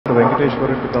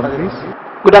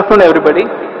Good afternoon, everybody.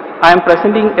 I am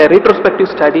presenting a retrospective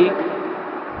study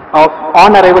of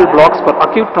on-arrival blocks for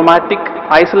acute traumatic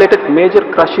isolated major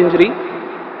crush injury,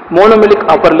 monomelic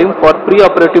upper limb for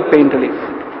preoperative pain relief.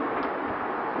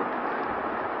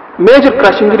 Major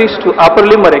crush injuries to upper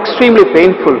limb are extremely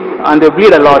painful and they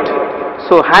bleed a lot.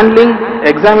 So handling,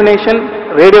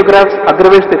 examination, radiographs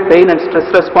aggravates the pain and stress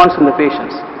response in the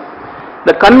patients.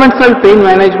 The conventional pain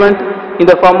management in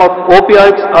the form of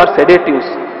opioids or sedatives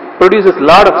produces a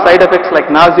lot of side effects like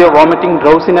nausea, vomiting,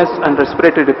 drowsiness and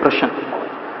respiratory depression.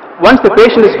 Once the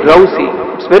patient is drowsy,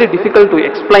 it's very difficult to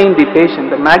explain the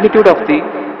patient the magnitude of the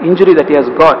injury that he has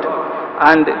got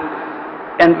and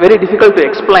very difficult to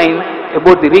explain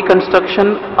about the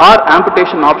reconstruction or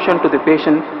amputation option to the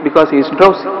patient because he is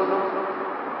drowsy.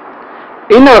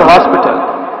 In our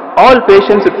hospital, all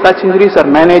patients with such injuries are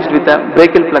managed with a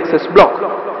brachial plexus block.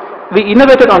 We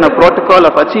innovated on a protocol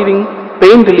of achieving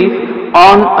pain relief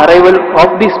on arrival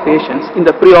of these patients in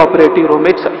the preoperative room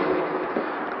itself.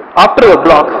 After the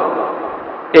block,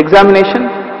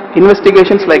 examination,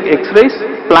 investigations like x-rays,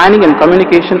 planning and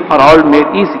communication are all made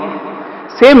easy.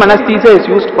 Same anesthesia is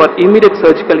used for immediate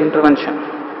surgical intervention.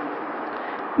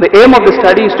 The aim of the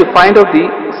study is to find out the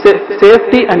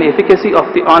safety and efficacy of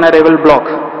the on-arrival block.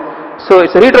 So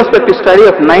it's a retrospective study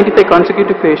of 95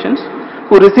 consecutive patients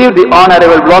who received the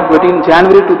on-arrival block between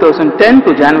January 2010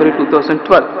 to January 2012.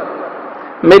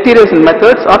 Materials and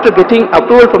methods: after getting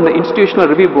approval from the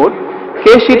Institutional Review Board,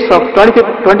 case sheets of 95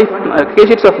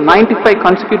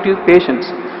 consecutive patients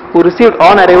who received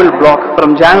on-arrival block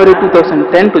from January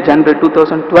 2010 to January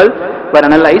 2012 were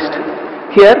analyzed.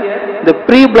 Here, the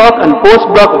pre-block and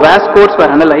post-block VAS codes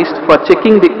were analyzed for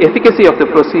checking the efficacy of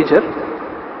the procedure.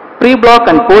 Pre-block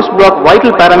and post-block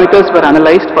vital parameters were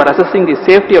analyzed for assessing the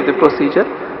safety of the procedure.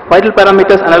 Vital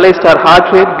parameters analyzed are heart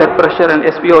rate, blood pressure and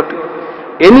SpO2.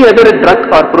 Any other drug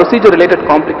or procedure-related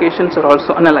complications are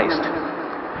also analyzed.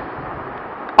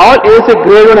 All ASA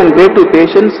grade 1 and grade 2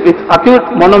 patients with acute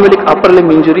monomelic upper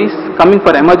limb injuries coming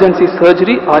for emergency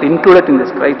surgery are included in this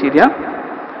criteria.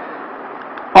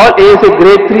 All ASA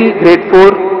grade 3, grade 4,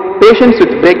 patients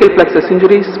with brachial plexus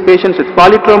injuries, patients with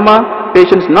polytrauma,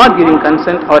 patients not giving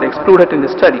consent are excluded in the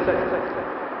study.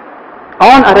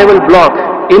 On-arrival block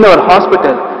in our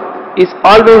hospital is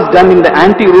always done in the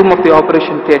ante-room of the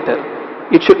operation theatre.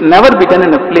 It should never be done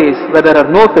in a place where there are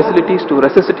no facilities to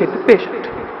resuscitate the patient.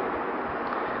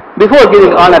 Before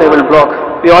giving on-arrival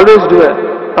block, we always do a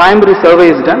primary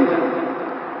survey is done.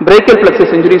 Brachial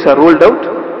plexus injuries are ruled out.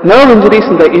 Nerve injuries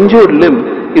in the injured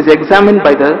limb is examined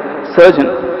by the surgeon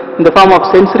in the form of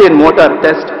sensory and motor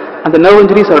test, and the nerve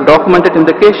injuries are documented in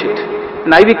the case sheet.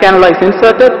 An IV cannula is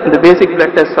inserted and the basic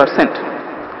blood tests are sent.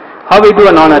 How we do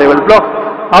a non-arrival block?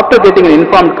 After getting an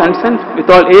informed consent with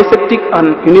all aseptic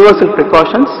and universal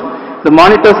precautions, the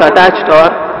monitors attached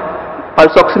are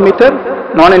pulse oximeter,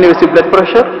 non-invasive blood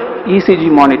pressure,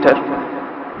 ECG monitor.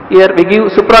 Here we give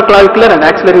supraclavicular and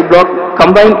axillary block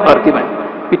combined or given.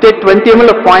 We take 20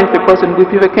 ml of 0.5%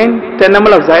 bupivacaine, 10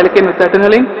 ml of xylocaine with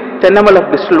adrenaline, 10 ml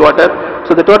of distilled water.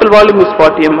 So the total volume is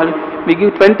 40 ml. We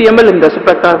give 20 ml in the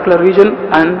supraclavicular region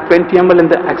and 20 ml in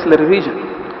the axillary region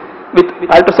with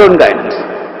ultrasound guidance.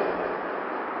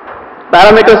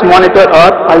 Parameters monitor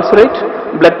are pulse rate,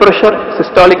 blood pressure,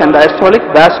 systolic and diastolic,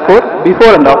 VAS score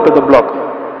before and after the block.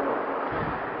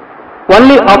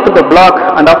 Only after the block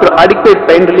and after adequate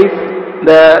pain relief,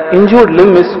 the injured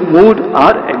limb is moved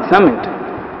or examined.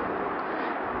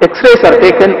 X-rays are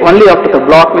taken only after the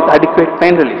block with adequate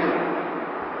pain relief.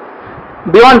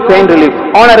 Beyond pain relief,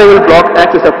 on-arrival block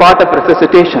acts as a part of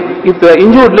resuscitation. If the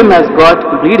injured limb has got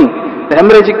bleeding, the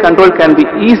hemorrhagic control can be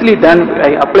easily done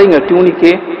by applying a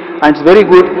tourniquet, and it's very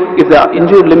good if the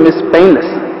injured limb is painless.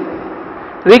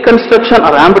 Reconstruction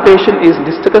or amputation is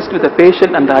discussed with the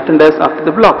patient and the attenders after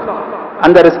the block,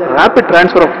 and there is rapid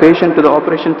transfer of patient to the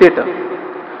operation theatre.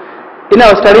 In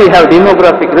our study, we have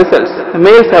demographic results.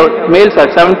 Males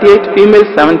are 78, females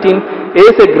 17,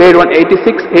 ASA grade 1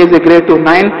 86, ASA grade 2 9,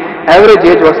 average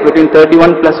age was between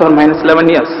 31 plus or minus 11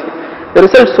 years. The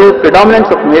results show predominance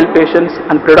of male patients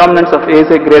and predominance of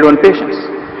ASA grade 1 patients.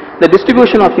 The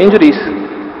distribution of injuries,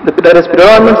 there is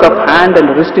predominance of hand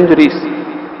and wrist injuries.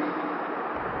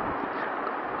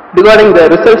 Regarding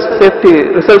the results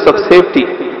of safety,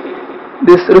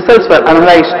 these results were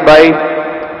analyzed by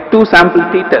 2 sample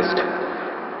t-test,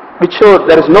 which showed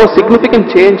there is no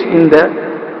significant change in the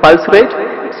pulse rate,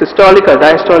 systolic or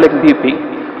diastolic BP.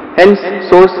 Hence,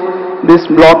 shows this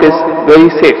block is very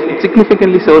safe. It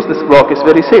significantly shows this block is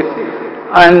very safe.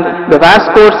 And the VAS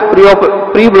scores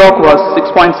pre-block was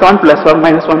 6.7 plus or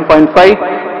minus 1.5,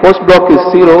 post-block is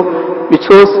 0. which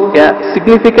shows a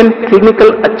significant clinical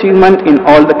achievement in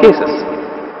all the cases.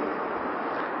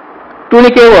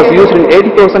 Tourniquet was used in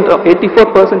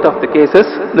 84% of the cases.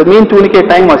 The mean tourniquet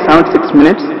time was 76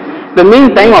 minutes. The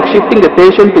mean time of shifting the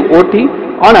patient to OT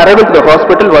on arrival to the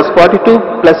hospital was 42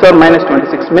 plus or minus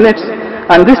 26 minutes.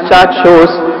 And this chart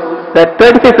shows that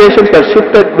 35 patients were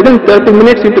shifted within 30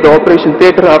 minutes into the operation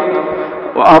theatre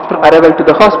after arrival to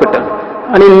the hospital.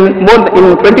 And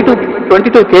in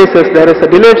 22 cases, there is a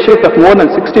delayed shift of more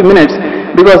than 60 minutes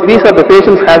because these are the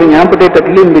patients having amputated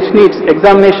limb which needs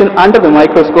examination under the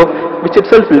microscope, which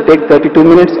itself will take 32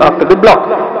 minutes after the block.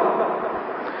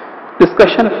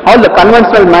 Discussion. All the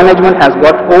conventional management has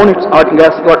got all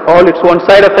its own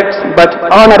side effects, but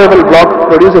on-arrival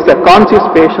block produces a conscious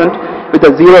patient with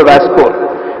a 0 VAS score.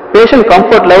 Patient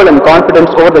comfort level and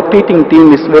confidence over the treating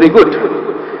team is very good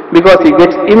because he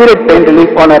gets immediate pain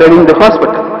relief on arriving the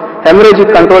hospital.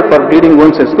 Hemorrhagic control for bleeding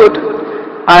wounds is good.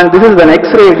 And this is an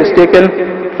X-ray which is taken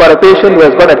for a patient who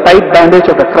has got a tight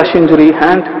bandage of a crush injury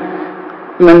hand.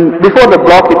 Before the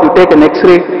block, if you take an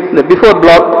X-ray, the before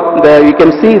block, you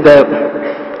can see the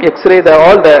X-ray,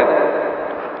 all the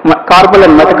carpal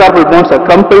and metacarpal bones are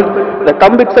crumpled. The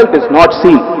thumb itself is not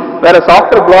seen. Whereas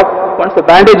after block, once the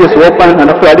bandage is open and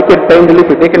after adequate pain relief,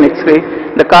 you take an X-ray,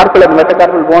 the carpal and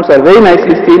metacarpal bones are very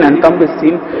nicely seen and thumb is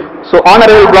seen. So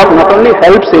on-arrival block not only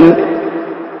helps in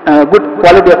good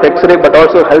quality of X-ray but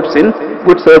also helps in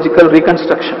good surgical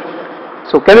reconstruction.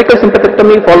 So chemical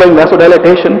sympathectomy following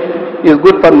vasodilatation is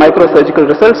good for microsurgical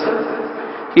results.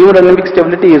 Hemodynamic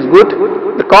stability is good.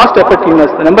 The cost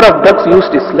effectiveness, the number of drugs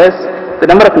used is less. The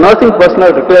number of nursing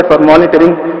personnel required for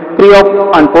monitoring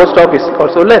pre-op and post-op is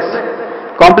also less.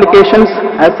 Complications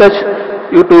as such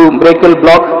due to brachial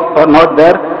block are not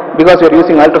there because we are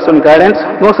using ultrasound guidance.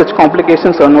 No such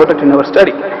complications are noted in our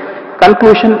study.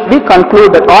 Conclusion, we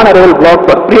conclude that on-arrival block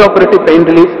for preoperative pain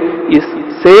relief is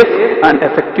safe and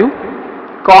effective.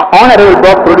 On-arrival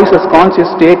block produces conscious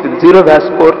state with 0 VAS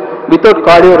score without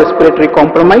cardiorespiratory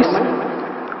compromise.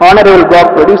 On-arrival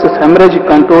block produces hemorrhagic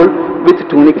control with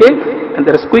tourniquet, and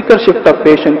there is quicker shift of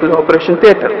patient to the operation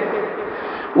theatre.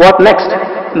 What next?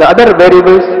 The other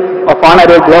variables of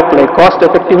on-arrival block like cost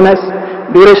effectiveness,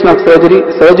 duration of surgery,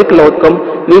 surgical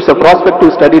outcome needs a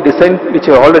prospective study design which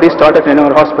I already started in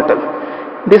our hospital.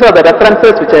 These are the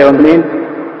references which I have made,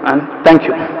 and thank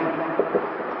you.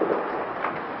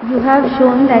 You have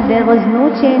shown that there was no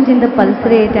change in the pulse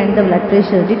rate and the blood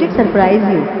pressure. Did it surprise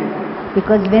you?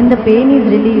 Because when the pain is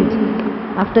relieved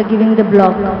after giving the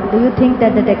block, do you think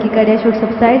that the tachycardia should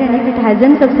subside? And if it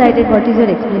hasn't subsided, what is your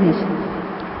explanation?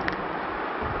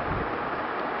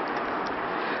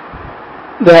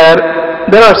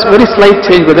 There are very slight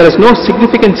change, but there is no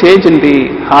significant change in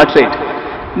the heart rate.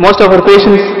 Most of our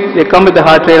patients, they come with the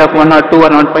heart rate of 102 or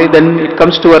 105, then it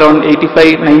comes to around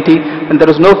 85, 90, and there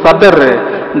is no further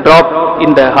drop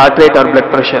in the heart rate or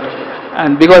blood pressure.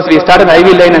 And because we started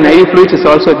IV line and IV fluids is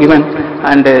also given,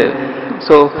 and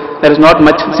so there is not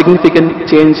much significant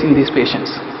change in these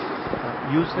patients.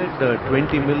 You said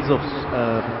 20 mils of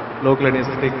local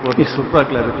anesthetic for yes.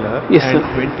 supraclavicular yes, and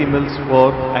sir. 20 mils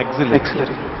for axillary.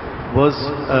 Was,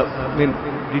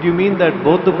 did you mean that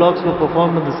both the blocks were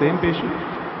performed on the same patient?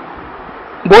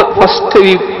 First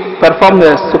we perform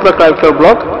the supraclavicular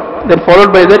block, then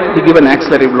followed by that we give an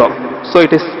axillary block. So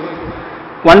it is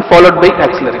one followed by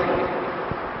axillary.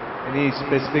 Any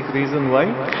specific reason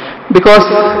why? Because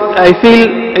I feel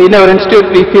in our institute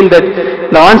we feel that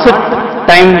the onset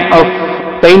time of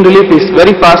pain relief is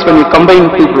very fast when we combine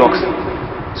two blocks,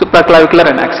 supraclavicular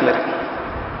and axillary.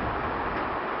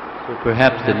 So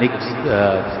perhaps the next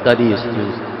study is to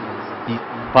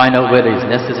find out whether it's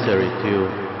necessary to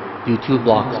do two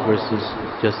blocks versus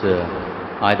just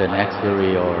either an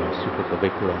axillary or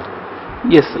supraclavicular.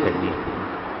 Yes, sir. Technique.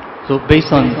 So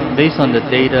based on the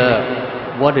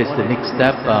data, what is the next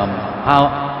step?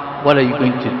 What are you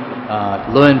going to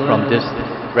learn from this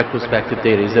retrospective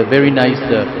data? It's a very nice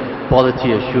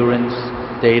quality assurance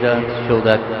data to show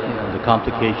that the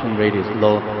complication rate is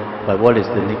low, but what is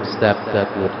the next step that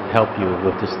would help you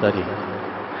with the study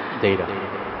data?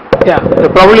 Yeah,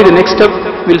 probably the next step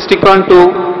we'll stick on to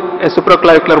a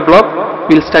supraclavicular block.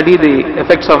 We'll study the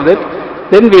effects of that.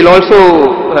 Then we'll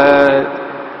also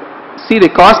see the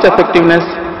cost effectiveness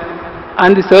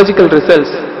and the surgical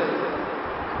results,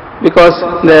 because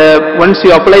once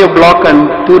you apply a block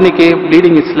and tourniquet,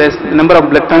 bleeding is less, the number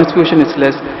of blood transfusion is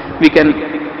less, we can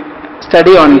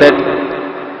study on that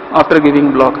after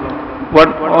giving block.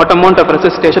 What amount of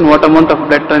resuscitation, what amount of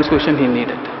blood transfusion he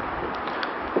needed.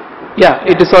 Yeah,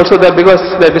 it is also there because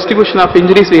the distribution of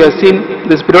injuries we have seen,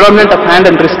 this predominant of hand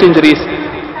and wrist injuries.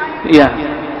 Yeah,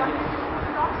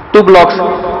 two blocks.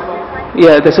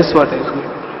 Yeah, this is what I was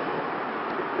going.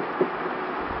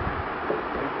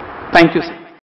 Thank you, sir.